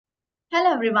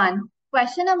Hello everyone.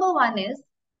 Question number 1 is,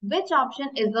 which option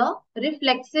is a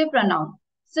reflexive pronoun?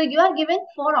 So you are given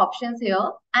 4 options here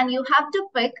and you have to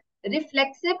pick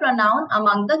reflexive pronoun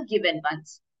among the given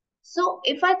ones. So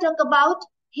if I talk about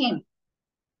him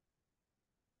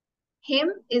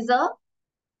is a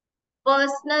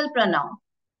personal pronoun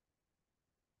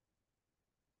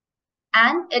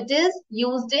and it is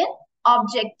used in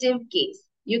objective case.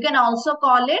 You can also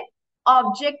call it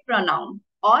object pronoun,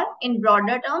 or in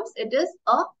broader terms, it is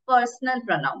a personal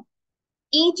pronoun.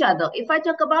 Each other. If I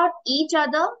talk about each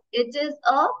other, it is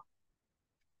a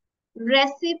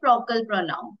reciprocal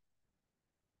pronoun.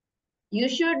 You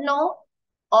should know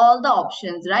all the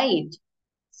options, right?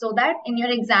 So that in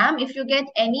your exam, if you get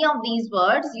any of these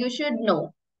words, you should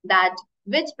know that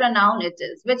which pronoun it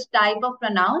is, which type of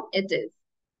pronoun it is.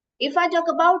 If I talk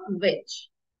about which,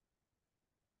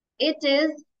 it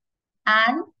is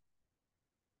an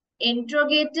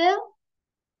interrogative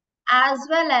as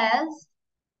well as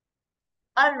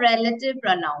a relative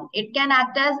pronoun. It can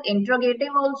act as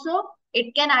interrogative also.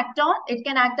 It can act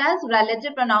as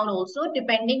relative pronoun also,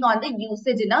 depending on the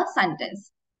usage in a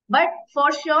sentence. But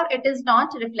for sure, it is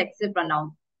not reflexive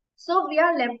pronoun. So we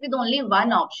are left with only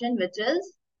one option, which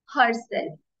is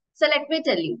herself. So let me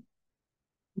tell you,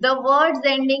 the words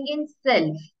ending in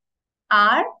self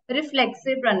are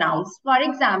reflexive pronouns. For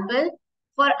example,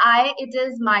 for I, it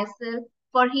is myself.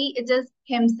 For he, it is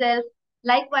himself.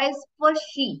 Likewise, for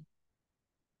she.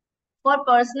 For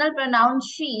personal pronoun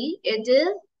she, it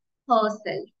is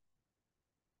herself.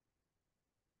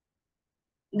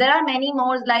 There are many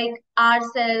more like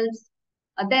ourselves,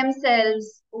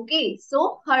 themselves. Okay,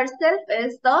 so herself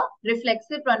is the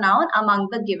reflexive pronoun among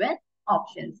the given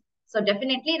options. So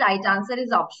definitely right answer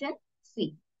is option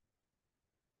C.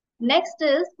 Next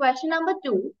is question number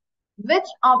 2. Which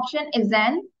option is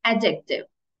an adjective?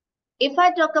 If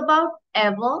I talk about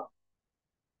ever,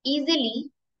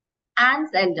 easily, and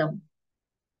seldom,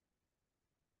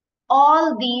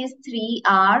 all these three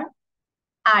are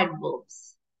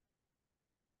adverbs.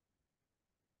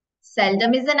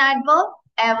 Seldom is an adverb,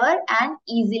 ever and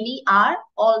easily are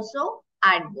also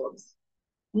adverbs.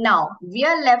 Now, we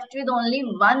are left with only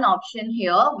one option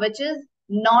here, which is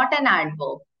not an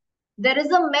adverb. There is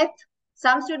a myth.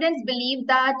 Some students believe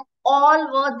that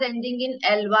all words ending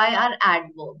in ly are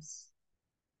adverbs,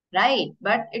 right?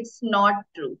 But it's not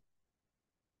true.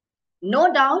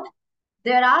 No doubt,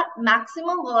 there are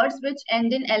maximum words which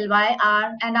end in ly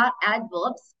and are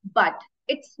adverbs, but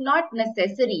it's not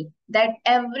necessary that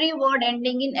every word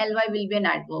ending in ly will be an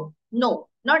adverb. No,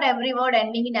 not every word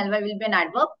ending in ly will be an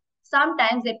adverb.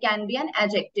 Sometimes it can be an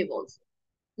adjective also.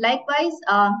 Likewise,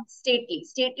 stately.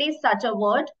 Stately is such a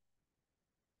word.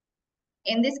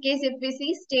 In this case, if we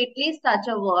see, stately is such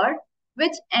a word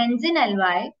which ends in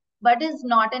ly but is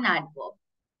not an adverb.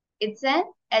 It's an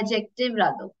adjective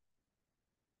rather.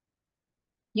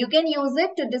 You can use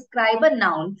it to describe a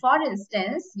noun. For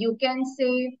instance, you can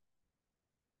say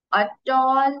a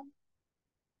tall,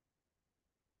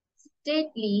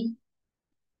 stately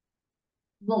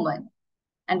woman.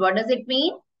 And what does it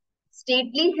mean?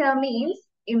 Stately here means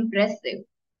impressive.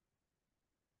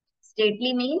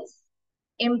 Stately means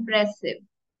impressive.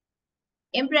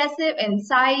 Impressive in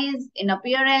size, in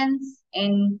appearance,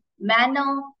 in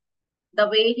manner, the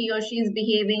way he or she is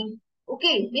behaving.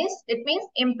 Okay, it means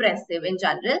impressive in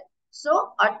general.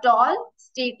 So a tall,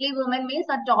 stately woman means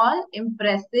a tall,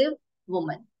 impressive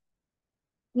woman.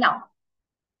 Now,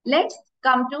 let's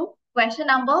come to question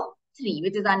number 3,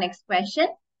 which is our next question.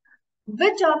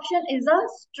 Which option is a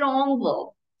strong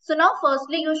verb? So now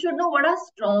firstly, you should know what are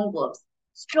strong verbs.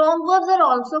 Strong verbs are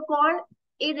also called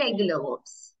irregular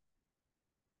verbs.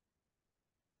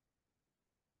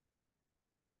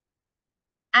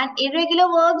 And irregular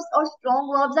verbs or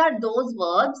strong verbs are those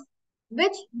verbs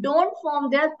which don't form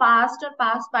their past or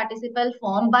past participle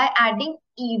form by adding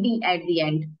ed at the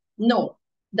end. No,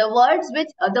 the verbs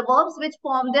which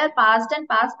form their past and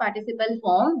past participle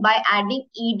form by adding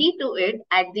ed to it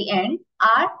at the end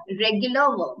are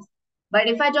regular verbs. But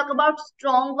if I talk about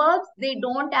strong verbs, they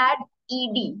don't add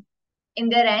ed in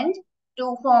their end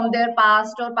to form their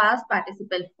past or past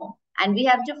participle form. And we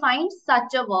have to find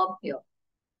such a verb here.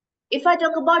 If I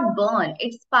talk about burn,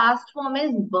 its past form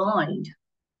is burned.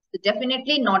 So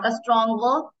definitely not a strong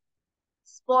verb.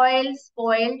 Spoil,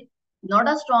 spoiled, not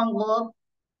a strong verb.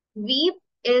 Weep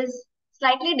is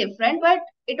slightly different, but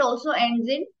it also ends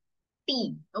in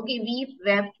T. Okay, weep,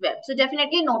 wept, wept. So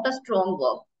definitely not a strong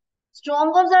verb.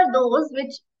 Strong verbs are those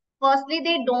which, firstly,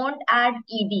 they don't add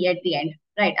ed at the end,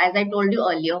 right? As I told you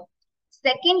earlier.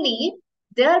 Secondly,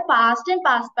 their past and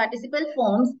past participle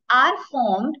forms are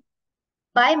formed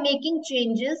by making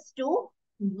changes to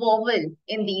vowel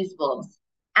in these verbs,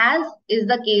 as is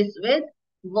the case with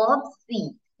verb see.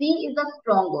 See is a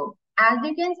strong verb. As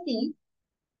you can see,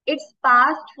 its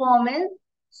past form is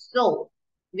so.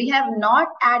 We have not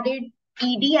added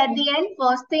ed at the end,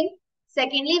 first thing.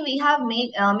 Secondly, we have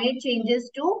made changes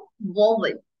to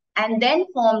vowel and then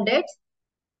formed its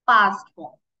past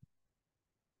form.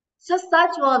 So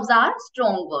such verbs are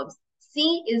strong verbs.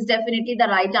 C is definitely the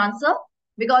right answer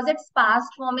because its past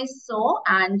form is so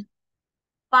and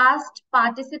past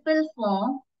participle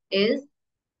form is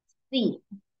see.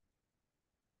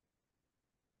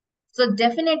 So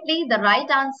definitely the right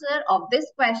answer of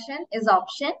this question is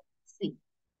option C.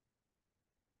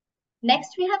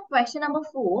 Next we have question number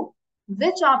 4.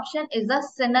 Which option is a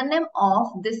synonym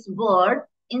of this word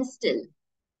instill?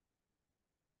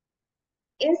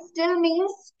 Instill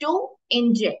means to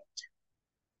inject.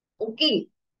 Okay.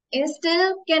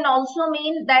 Instill can also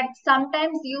mean that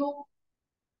sometimes you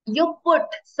put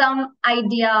some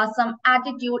idea, some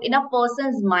attitude in a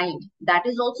person's mind. That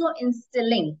is also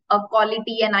instilling a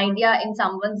quality, an idea in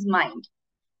someone's mind.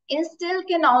 Instill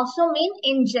can also mean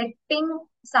injecting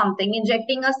something,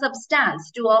 injecting a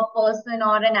substance to a person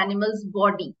or an animal's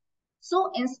body.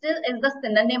 So instill is the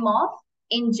synonym of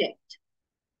inject.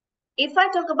 If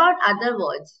I talk about other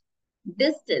words,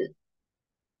 distill.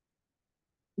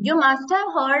 You must have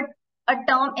heard a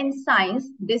term in science,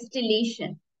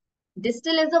 distillation.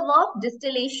 Distill is a verb,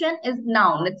 distillation is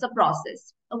noun, it's a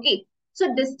process. Okay,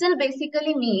 so distill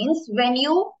basically means when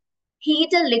you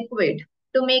heat a liquid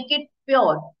to make it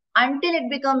pure until it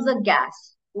becomes a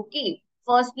gas. Okay,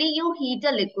 firstly you heat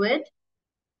a liquid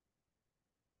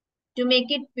to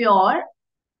make it pure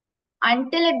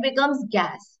until it becomes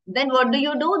gas. Then what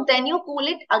do? Then you cool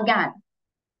it again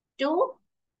to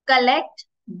collect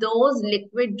those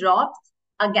liquid drops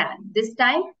again, this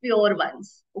time pure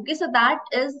ones. Okay, so that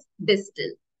is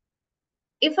distill.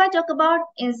 If I talk about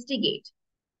instigate,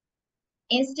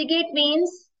 instigate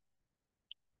means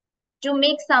to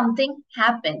make something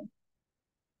happen.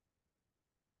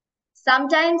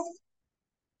 Sometimes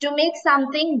to make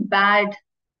something bad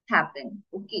happen.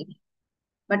 Okay.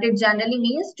 But it generally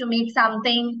means to make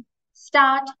something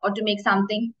start or to make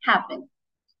something happen.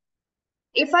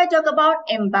 If I talk about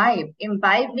imbibe,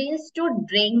 imbibe means to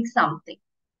drink something,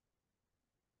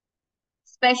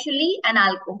 especially an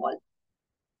alcohol,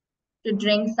 to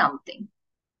drink something.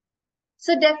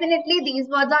 So definitely these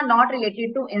words are not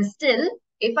related to instill.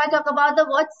 If I talk about the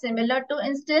word similar to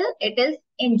instill, it is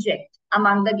inject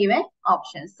among the given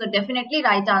options. So definitely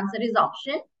right answer is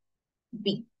option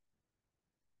B.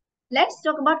 Let's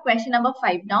talk about question number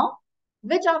 5 now.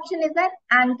 Which option is an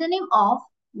antonym of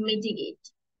mitigate?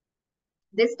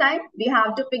 This time we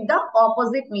have to pick the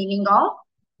opposite meaning of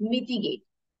mitigate.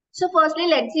 So firstly,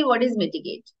 let's see what is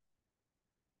mitigate.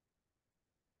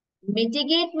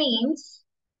 Mitigate means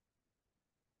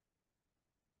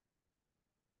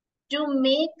to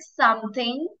make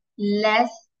something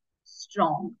less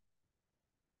strong.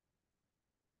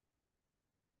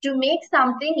 To make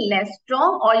something less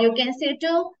strong, or you can say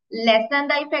to lessen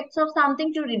the effects of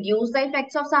something, to reduce the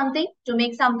effects of something, to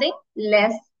make something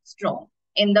less strong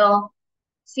in the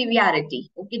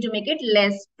severity. Okay, to make it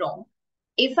less strong.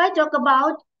 If I talk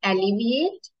about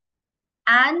alleviate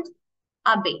and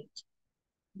abate,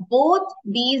 both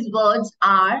these words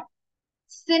are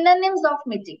synonyms of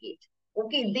mitigate.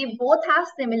 Okay, they both have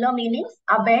similar meanings.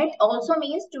 Abate also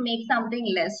means to make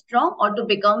something less strong or to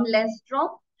become less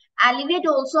strong. Alleviate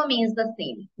also means the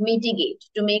same, mitigate,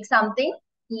 to make something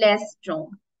less strong.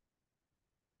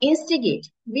 Instigate.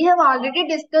 We have already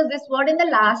discussed this word in the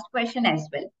last question as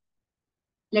well.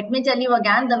 Let me tell you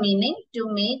again the meaning: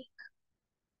 to make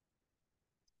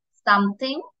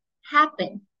something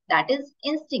happen. That is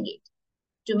instigate.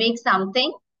 To make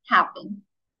something happen.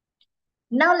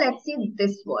 Now let's see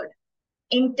this word.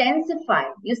 Intensify.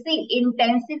 You see,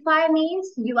 intensify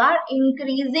means you are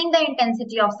increasing the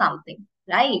intensity of something,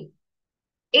 right?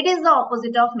 It is the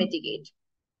opposite of mitigate.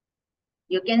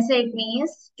 You can say it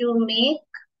means to make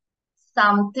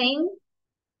something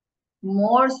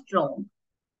more strong,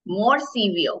 more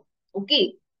severe.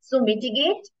 Okay, so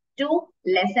mitigate to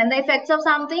lessen the effects of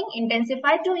something,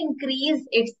 intensify to increase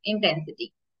its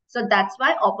intensity. So that's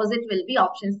why opposite will be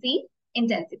option C,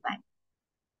 intensify.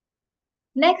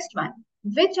 Next one,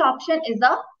 which option is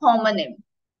a homonym?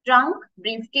 Trunk,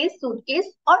 briefcase,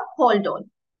 suitcase, or hold on?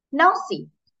 Now see,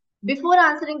 before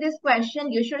answering this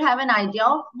question, you should have an idea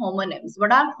of homonyms.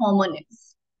 What are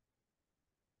homonyms?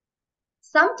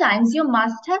 Sometimes you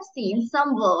must have seen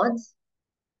some words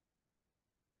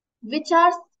which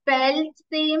are spelled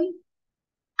same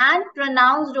and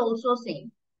pronounced also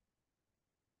same.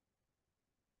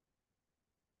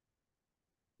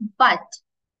 but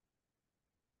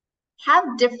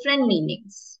have different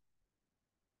meanings.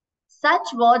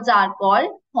 Such words are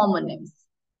called homonyms.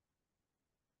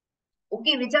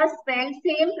 Okay, which are spelled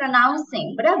same, pronounced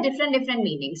same, but have different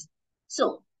meanings.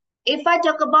 So, if I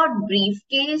talk about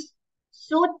briefcase,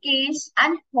 suitcase,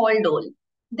 and hold all,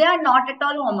 they are not at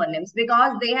all homonyms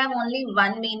because they have only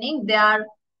one meaning. They are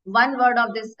one word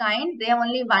of this kind. They have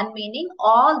only one meaning.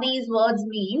 All these words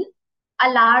mean a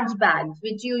large bag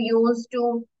which you use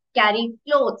to carry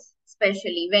clothes,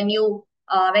 especially when you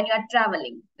are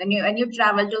traveling, when you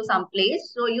travel to some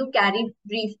place, so you carry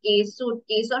briefcase,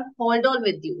 suitcase, or hold all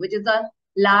with you, which is a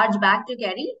large bag to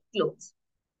carry clothes.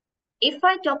 If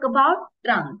I talk about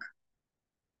trunk,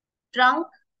 trunk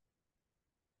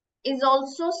is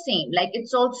also same, like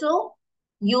it's also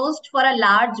used for a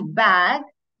large bag,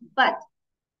 but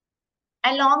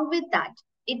along with that,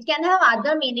 it can have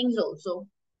other meanings also.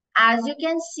 As you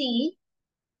can see,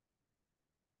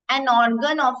 an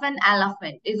organ of an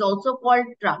elephant is also called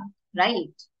trunk,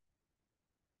 right?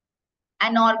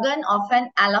 An organ of an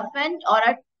elephant or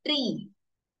a tree,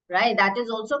 right? That is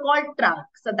also called trunk.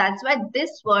 So that's why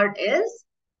this word is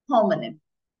homonym.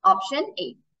 Option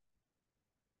A.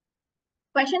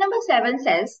 Question number 7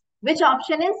 says, which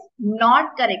option is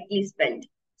not correctly spelled?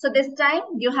 So this time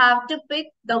you have to pick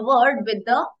the word with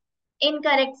the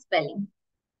incorrect spelling.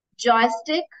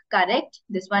 Joystick, correct.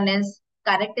 This one is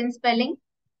correct in spelling.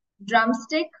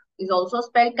 Drumstick is also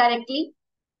spelled correctly.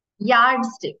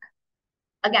 Yardstick,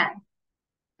 again,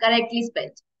 correctly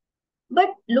spelled. But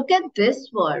look at this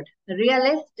word,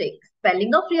 realistic.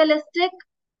 Spelling of realistic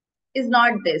is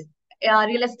not this.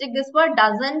 Realistic, this word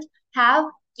doesn't have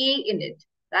K in it,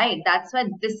 right? That's why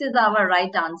this is our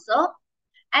right answer.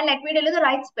 And let me tell you the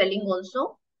right spelling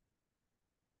also.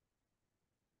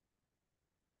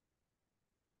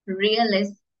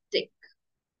 Realistic.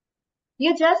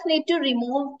 You just need to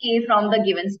remove K from the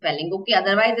given spelling. Okay,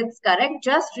 otherwise it's correct.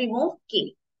 Just remove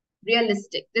K.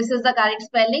 Realistic. This is the correct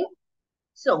spelling.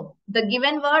 So the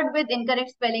given word with incorrect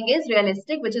spelling is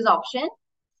realistic, which is option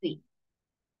C.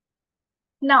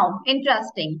 Now,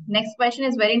 interesting. Next question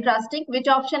is very interesting. Which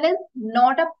option is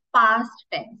not a past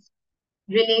tense?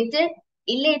 Related,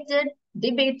 elated,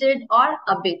 debated, or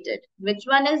abated? Which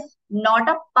one is not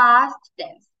a past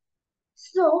tense?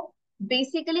 So,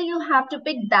 basically, you have to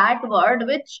pick that word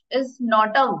which is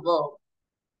not a verb.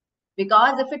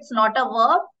 Because if it's not a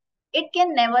verb, it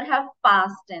can never have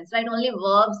past tense, right? Only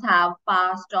verbs have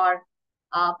past or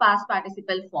past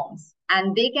participle forms.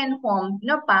 And they can form,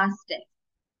 past tense.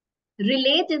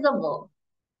 Relate is a verb.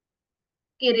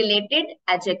 Okay, related,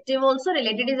 adjective also.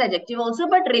 Related is adjective also,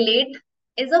 but relate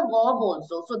is a verb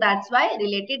also. So that's why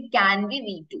related can be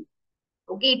V2.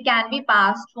 Okay, it can be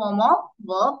past form of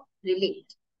verb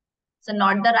relate. So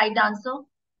not the right answer.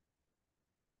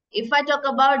 If I talk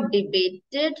about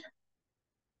debated,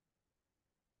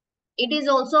 it is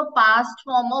also past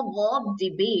form of verb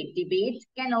debate. Debate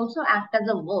can also act as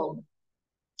a verb.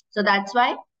 So that's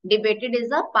why debated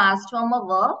is a past form of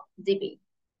verb debate.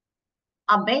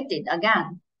 Abated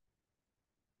again.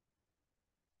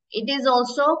 It is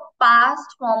also past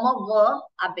form of verb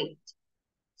abate.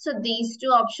 So these two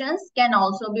options can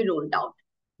also be ruled out.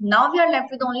 Now we are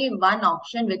left with only one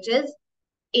option, which is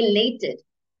elated.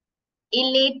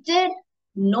 Elated,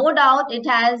 no doubt it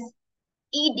has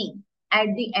ed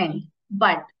at the end,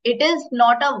 but it is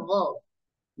not a verb.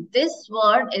 This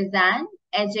word is an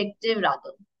adjective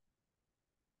rather.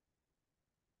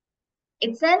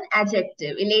 It's an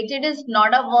adjective. Elated is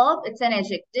not a verb, it's an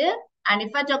adjective. And if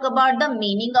I talk about the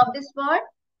meaning of this word,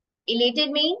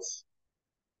 elated means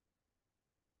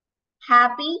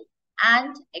happy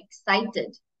and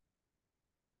excited.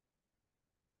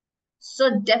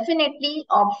 So definitely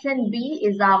option B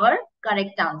is our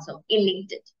correct answer,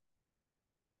 elated.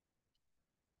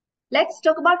 Let's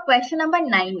talk about question number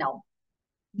 9 now.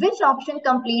 Which option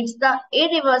completes the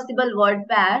irreversible word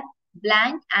pair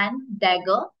blank and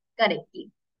dagger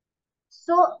correctly?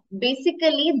 So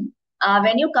basically,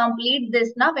 when you complete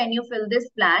this now, when you fill this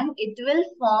blank, it will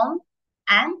form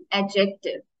an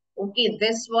adjective. Okay,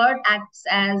 this word acts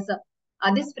as,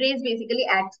 this phrase basically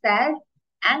acts as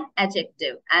an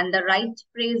adjective. And the right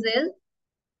phrase is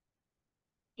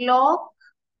clock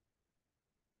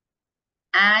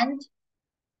and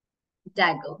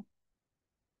dagger.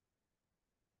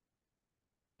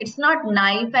 It's not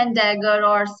knife and dagger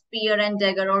or spear and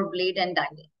dagger or blade and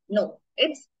dagger. No,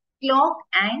 it's clock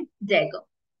and dagger.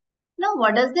 Now,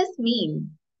 what does this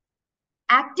mean?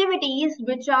 Activities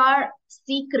which are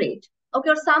secret, okay,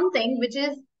 or something which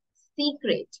is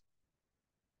secret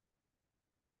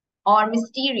or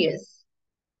mysterious.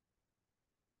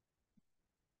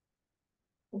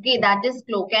 Okay, that is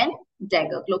cloak and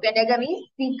dagger. Cloak and dagger means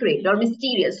secret or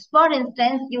mysterious. For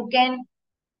instance, you can,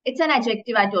 it's an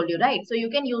adjective I told you, right? So you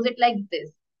can use it like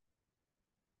this.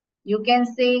 You can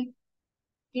say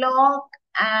cloak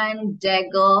and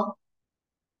dagger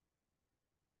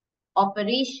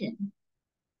operation.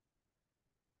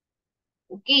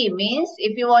 Okay, means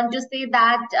if you want to say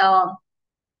that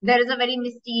there is a very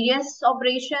mysterious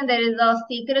operation, there is a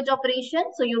secret operation,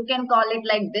 so you can call it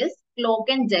like this, cloak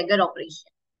and dagger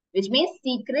operation, which means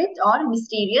secret or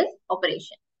mysterious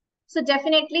operation. So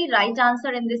definitely right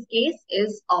answer in this case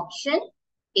is option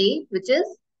A, which is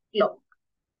cloak.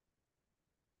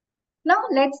 Now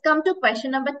let's come to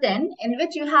question number 10, in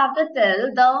which you have to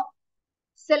tell the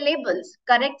syllables,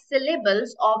 correct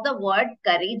syllables of the word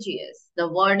courageous. The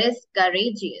word is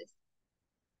courageous,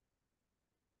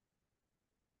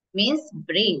 means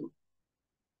brave.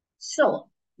 So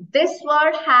this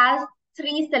word has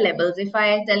three syllables. If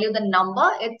I tell you the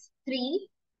number, it's three.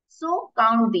 So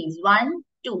count these. One,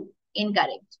 two,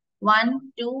 incorrect.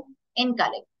 One, two,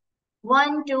 incorrect.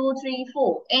 One, two, three,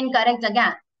 four, incorrect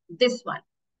again. This one.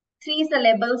 Three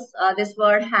syllables this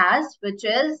word has, which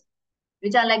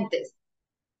are like this.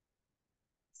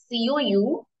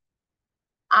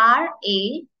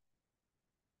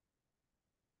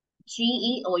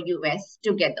 COURAGEOUS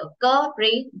together.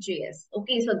 Courageous.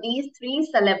 Okay, so these three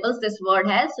syllables this word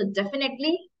has. So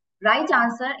definitely right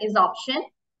answer is option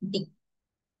D.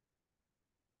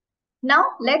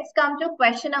 Now let's come to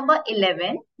question number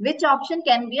 11. Which option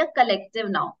can be a collective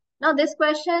noun? Now this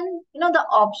question, the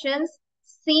options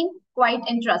seem quite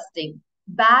interesting.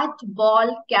 Bat,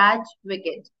 ball, catch,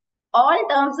 wicket. All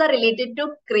terms are related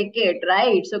to cricket,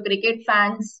 right? So cricket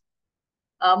fans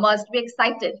must be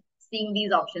excited seeing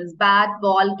these options: bat,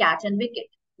 ball, catch, and wicket.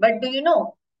 But do you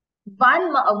know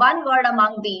one word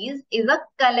among these is a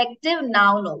collective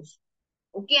noun also?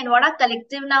 Okay, and what are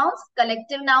collective nouns?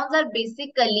 Collective nouns are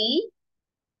basically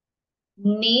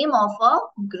name of a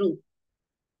group.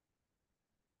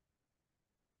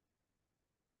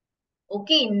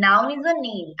 Okay, noun is a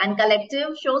name and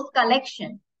collective shows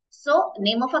collection. So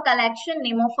name of a collection,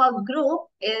 name of a group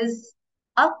is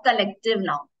a collective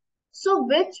noun. So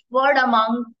which word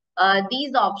among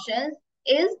these options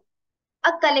is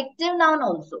a collective noun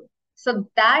also? So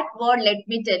that word, let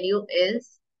me tell you,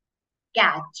 is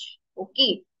catch.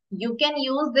 Okay, you can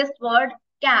use this word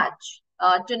catch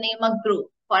to name a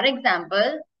group. For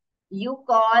example, you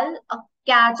call a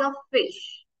catch of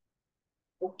fish.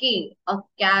 Okay, a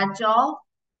catch of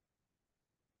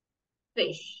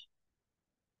fish.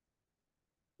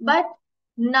 But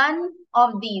none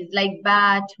of these, like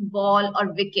bat, ball,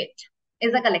 or wicket,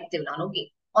 is a collective noun.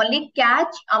 Okay, only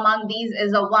catch among these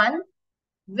is a one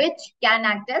which can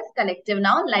act as collective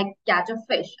noun, like catch of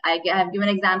fish. I have given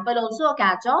example also, a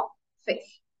catch of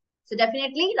fish. So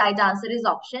definitely right answer is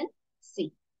option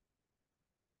C.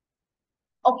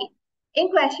 Okay. In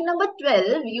question number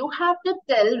 12, you have to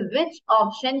tell which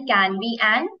option can be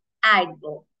an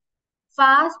adverb.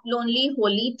 Fast, lonely,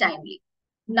 holy, timely.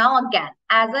 Now again,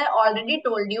 as I already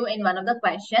told you in one of the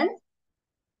questions,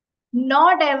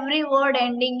 not every word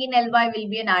ending in ly will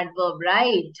be an adverb,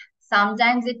 right?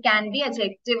 Sometimes it can be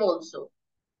adjective also.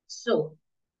 So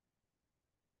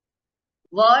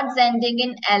words ending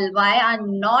in ly are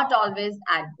not always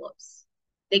adverbs.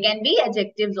 They can be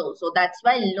adjectives also. That's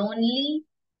why lonely,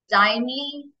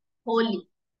 timely, holy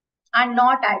are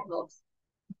not adverbs.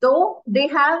 Though they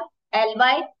have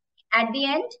ly at the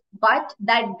end, but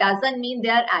that doesn't mean they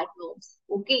are adverbs.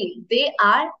 Okay, they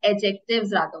are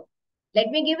adjectives rather. Let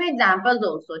me give you examples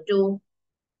also to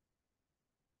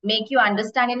make you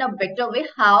understand in a better way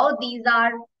how these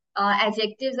are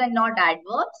adjectives and not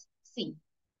adverbs. See,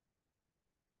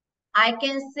 I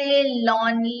can say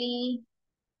lonely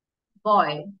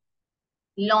boy,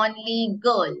 lonely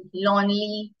girl,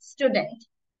 lonely student,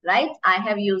 right? I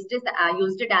have used it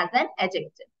as an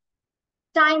adjective.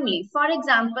 Timely, for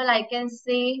example, I can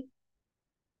say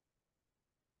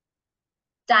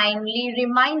timely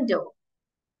reminder.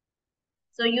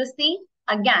 So you see,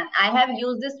 again, I have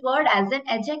used this word as an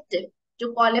adjective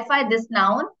to qualify this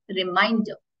noun,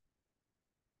 reminder.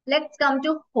 Let's come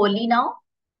to holy now.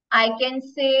 I can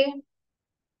say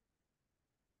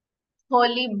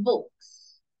holy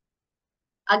books.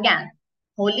 Again,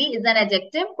 holy is an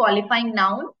adjective qualifying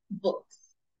noun, books.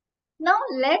 Now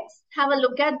let's have a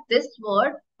look at this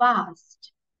word,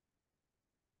 fast.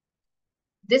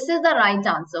 This is the right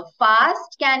answer.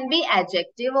 Fast can be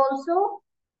adjective also.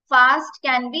 Fast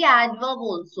can be adverb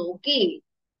also. Okay.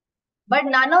 But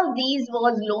none of these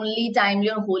words, lonely, timely,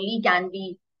 or holy, can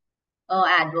be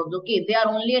adverbs. Okay, they are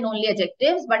only and only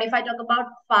adjectives. But if I talk about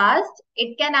fast,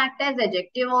 it can act as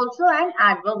adjective also and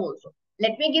adverb also.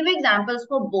 Let me give examples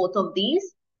for both of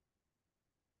these.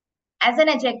 As an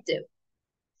adjective,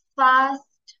 fast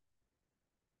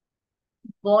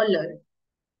bowler.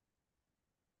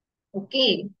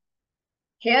 Okay,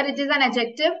 here it is an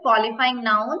adjective, qualifying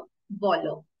noun,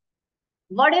 bowler.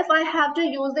 What if I have to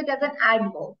use it as an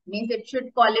adverb? Means it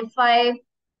should qualify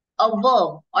a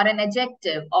verb or an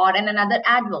adjective or another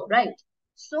adverb, right?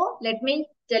 So let me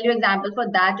tell you example for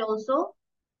that also.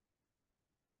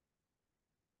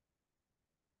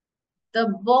 The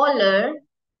bowler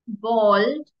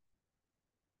bowled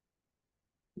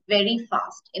very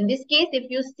fast. In this case, if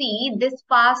you see, this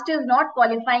fast is not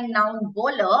qualifying noun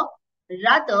bowler,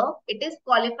 rather it is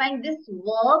qualifying this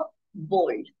verb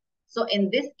bowled. So in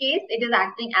this case, it is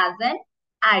acting as an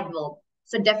adverb.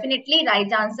 So definitely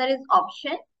right answer is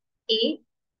option A,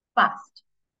 fast.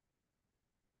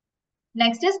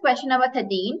 Next is question number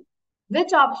 13.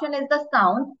 Which option is the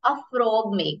sound a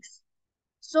frog makes?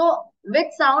 So which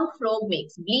sound frog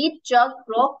makes? Bleat, chug,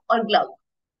 croak or glug?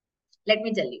 Let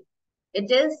me tell you. It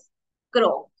is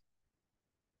croak.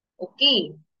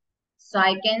 Okay. So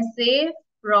I can say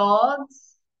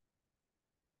frogs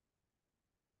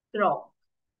croak.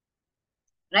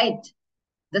 Right.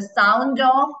 The sound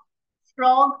of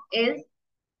frog is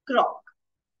croak.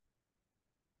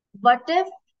 What if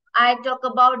I talk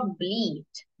about bleat?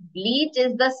 Bleat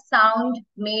is the sound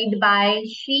made by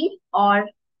sheep or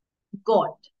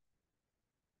goat.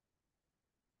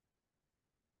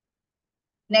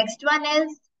 Next one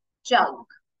is chug.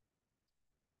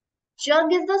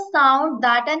 Chug is the sound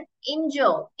that an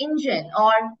engine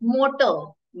or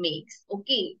motor makes.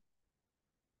 Okay.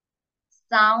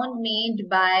 Sound made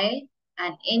by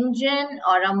an engine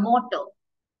or a motor.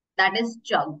 That is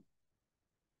chug.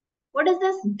 What is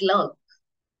this glug?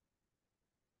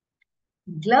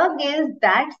 Glug is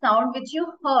that sound which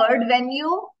you heard when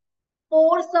you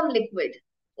pour some liquid.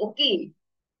 Okay.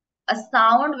 A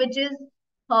sound which is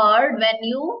heard when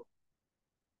you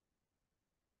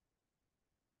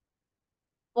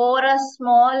pour a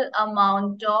small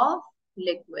amount of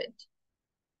liquid.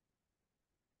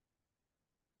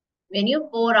 When you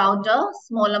pour out a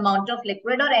small amount of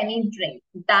liquid or any drink,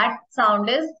 that sound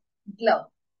is glug.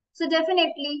 So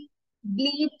definitely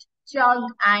bleat, chug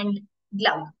and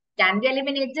glug can be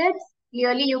eliminated.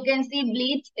 Clearly you can see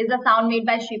bleat is the sound made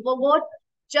by sheep or goat.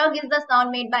 Chug is the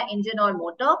sound made by engine or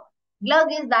motor.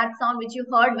 Glug is that sound which you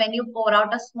heard when you pour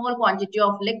out a small quantity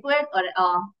of liquid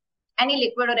or any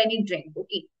liquid or any drink.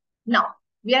 Okay. Now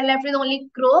we are left with only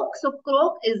croak. So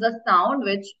croak is the sound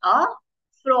which a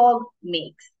frog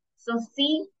makes. So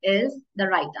C is the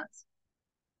right answer.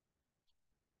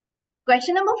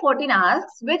 Question number 14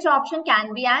 asks, which option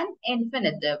can be an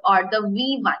infinitive or the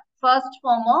V1, first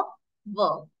form of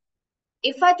verb?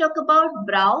 If I talk about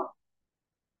brow,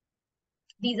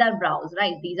 these are brows,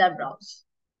 right? These are brows.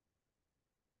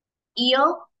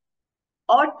 Ear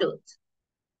or tooth.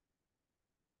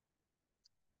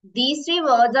 These three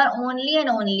words are only and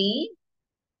only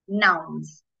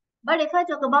nouns. But if I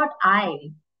talk about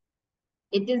eye,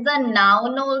 it is a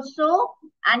noun also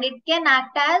and it can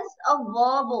act as a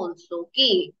verb also.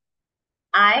 Okay.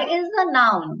 Eye is a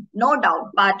noun, no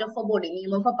doubt, part of a body,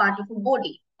 name of a part of a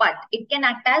body. But it can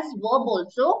act as verb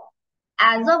also.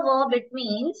 As a verb, it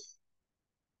means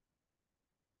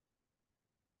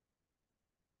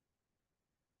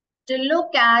to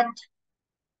look at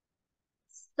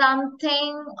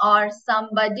something or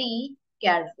somebody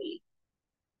carefully.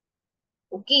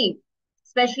 Okay.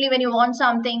 Especially when you want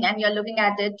something and you're looking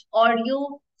at it, or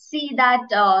you see that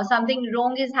something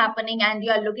wrong is happening and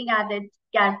you are looking at it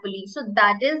carefully. So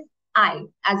that is I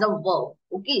as a verb.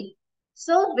 Okay.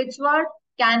 So which word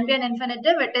can be an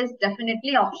infinitive? It is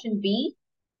definitely option B,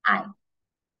 I.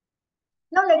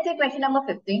 Now let's say question number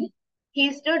 15.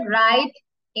 He stood right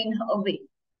in her way.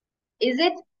 Is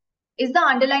the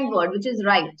underlined word which is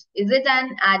right? Is it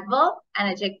an adverb, an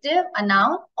adjective, a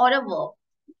noun, or a verb?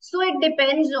 So it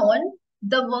depends on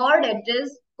the word it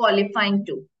is qualifying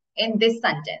to in this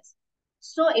sentence.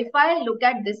 So if I look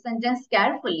at this sentence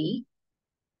carefully,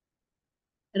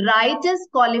 right is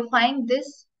qualifying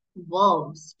this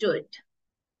verb stood.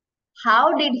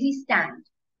 How did he stand?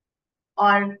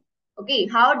 Or, okay,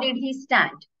 how did he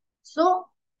stand? So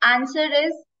answer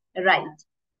is right.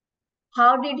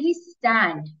 How did he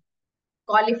stand?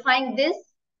 Qualifying this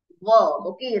verb.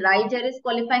 Okay, right here is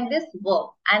qualifying this verb.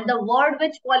 And the word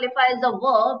which qualifies the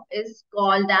verb is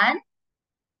called an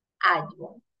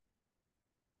adverb.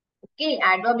 Okay,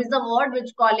 adverb is the word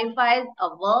which qualifies a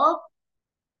verb,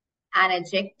 an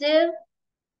adjective,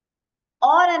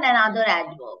 or another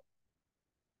adverb.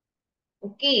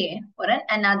 Okay, for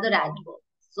another adverb.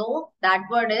 So that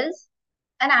word is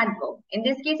an adverb. In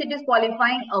this case, it is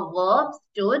qualifying a verb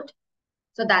stood.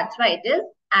 So that's why it is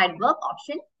adverb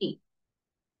option D.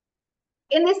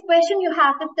 In this question, you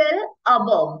have to tell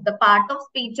above, the part of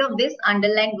speech of this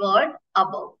underlined word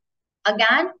above.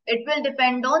 Again, it will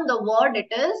depend on the word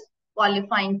it is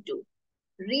qualifying to.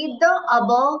 Read the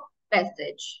above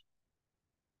passage.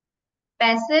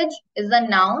 Passage is a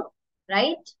noun,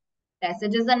 right?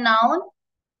 Passage is a noun.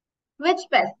 Which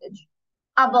passage?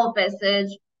 Above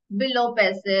passage, below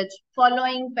passage,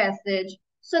 following passage.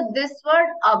 So this word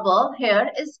above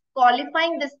here is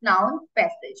qualifying this noun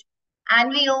passage. And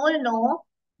we all know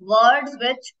words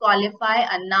which qualify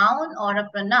a noun or a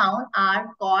pronoun are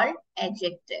called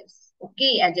adjectives.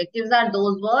 Okay, adjectives are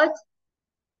those words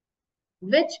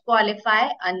which qualify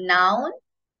a noun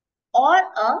or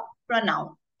a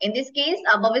pronoun. In this case,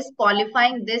 above is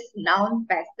qualifying this noun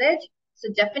passage. So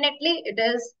definitely it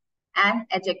is an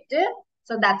adjective.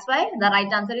 So that's why the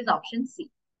right answer is option C.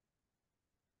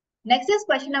 Next is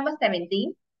question number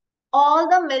 17. All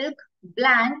the milk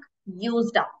blank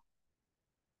used up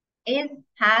is,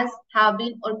 has, have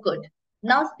been or could.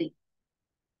 Now see.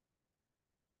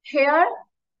 Here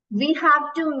we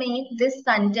have to make this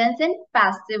sentence in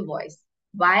passive voice.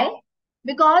 Why?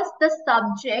 Because the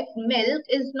subject milk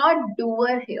is not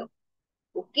doer here.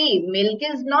 Okay, milk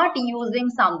is not using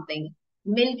something.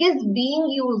 Milk is being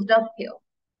used up here,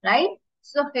 right?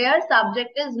 So here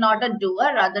subject is not a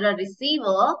doer, rather a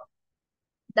receiver.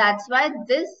 That's why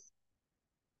this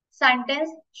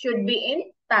sentence should be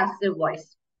in passive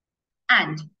voice.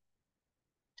 And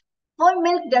for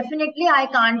milk, definitely I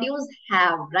can't use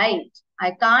have, right?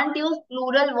 I can't use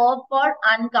plural verb for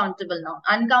uncountable noun.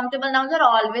 Uncountable nouns are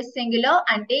always singular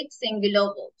and take singular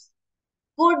verbs.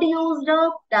 Could used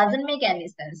up doesn't make any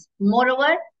sense.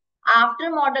 Moreover,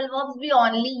 after modal verbs, we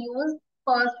only use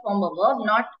first form of verb,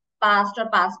 not past or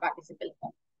past participle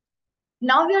form.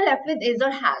 Now we are left with is or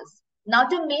has. Now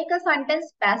to make a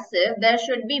sentence passive, there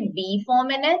should be be form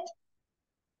in it.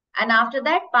 And after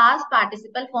that, past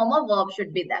participle form of verb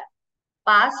should be there.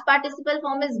 Past participle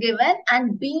form is given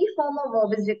and be form of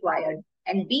verb is required.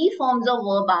 And be forms of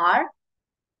verb are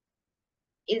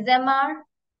is MR,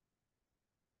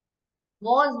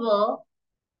 was were,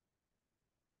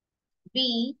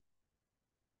 be,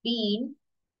 been,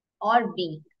 or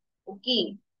be.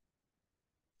 Okay.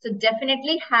 So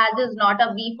definitely has is not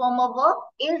a be form of verb.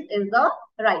 Is the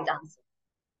right answer.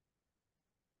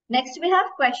 Next we have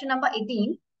question number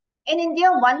 18. In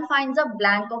India, one finds a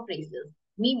blank of races.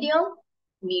 Medium,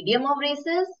 medium of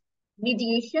races,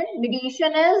 mediation.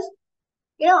 Mediation is,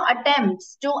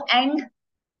 attempts to end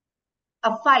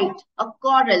a fight, a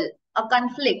quarrel, a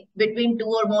conflict between two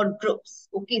or more groups.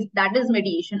 Okay, that is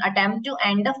mediation, attempt to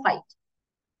end a fight.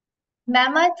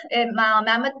 Mammoth,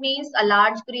 mammoth means a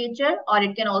large creature, or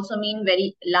it can also mean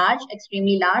very large,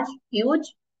 extremely large,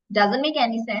 huge. Doesn't make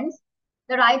any sense.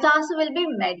 The right answer will be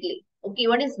medley. Okay,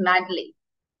 what is medley?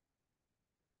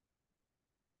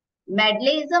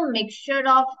 Medley is a mixture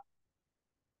of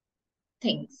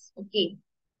things. Okay,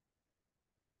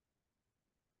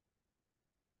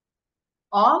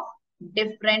 of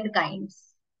different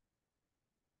kinds.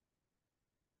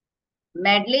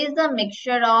 Medley is a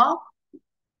mixture of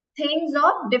things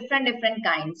of different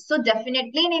kinds. So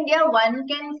definitely in India, one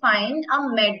can find a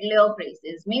medley of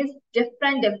races, means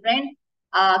different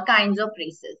kinds of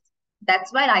races.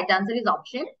 That's why right answer is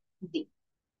option D.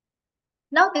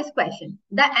 Now this question,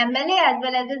 the MLA as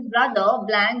well as his brother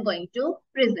blank going to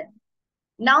prison.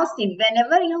 Now see,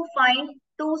 whenever you find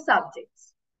two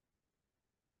subjects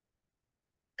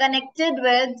connected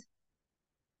with,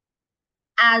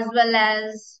 as well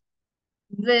as,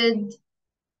 with,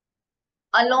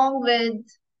 along with,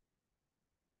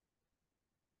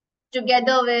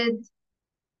 together with,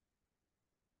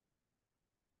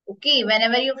 okay,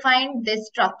 whenever you find this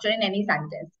structure in any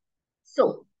sentence.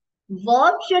 So,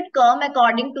 verb should come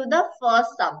according to the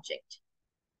first subject.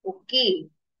 Okay,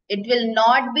 it will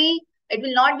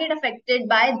not get affected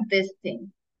by this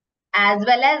thing. As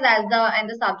well as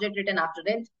the subject written after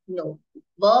it. No.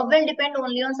 Verb will depend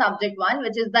only on subject one,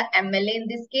 which is the MLA in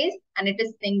this case, and it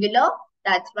is singular.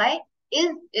 That's why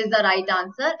is the right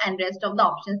answer, and rest of the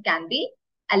options can be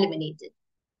eliminated.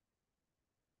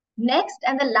 Next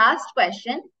and the last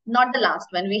question, not the last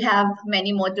one, we have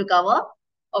many more to cover.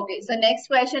 Okay, so next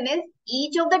question is,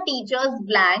 each of the teachers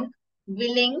blank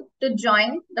willing to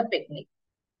join the picnic.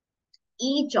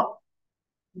 Each of.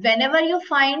 Whenever you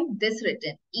find this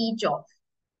written, each of.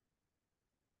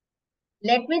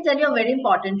 Let me tell you a very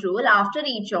important rule. After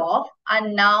each of, a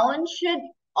noun should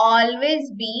always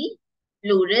be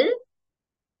plural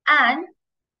and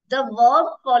The verb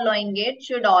following it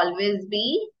should always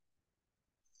be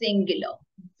singular.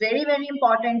 Very, very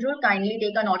important rule. Kindly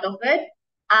take a note of it.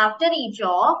 After each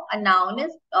of, a noun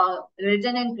is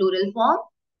written in plural form,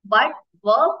 but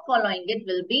verb following it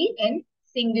will be in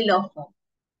singular form.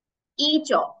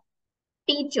 Each of,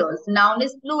 teachers, noun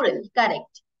is plural,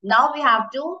 correct. Now we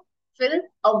have to fill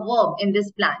a verb in this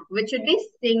blank, which should be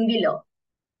singular.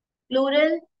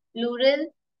 Plural, plural,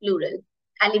 plural.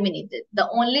 Eliminated. The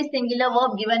only singular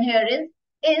verb given here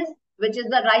is, which is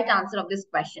the right answer of this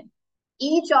question.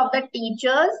 Each of the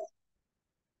teachers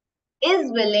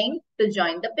is willing to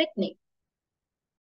join the picnic.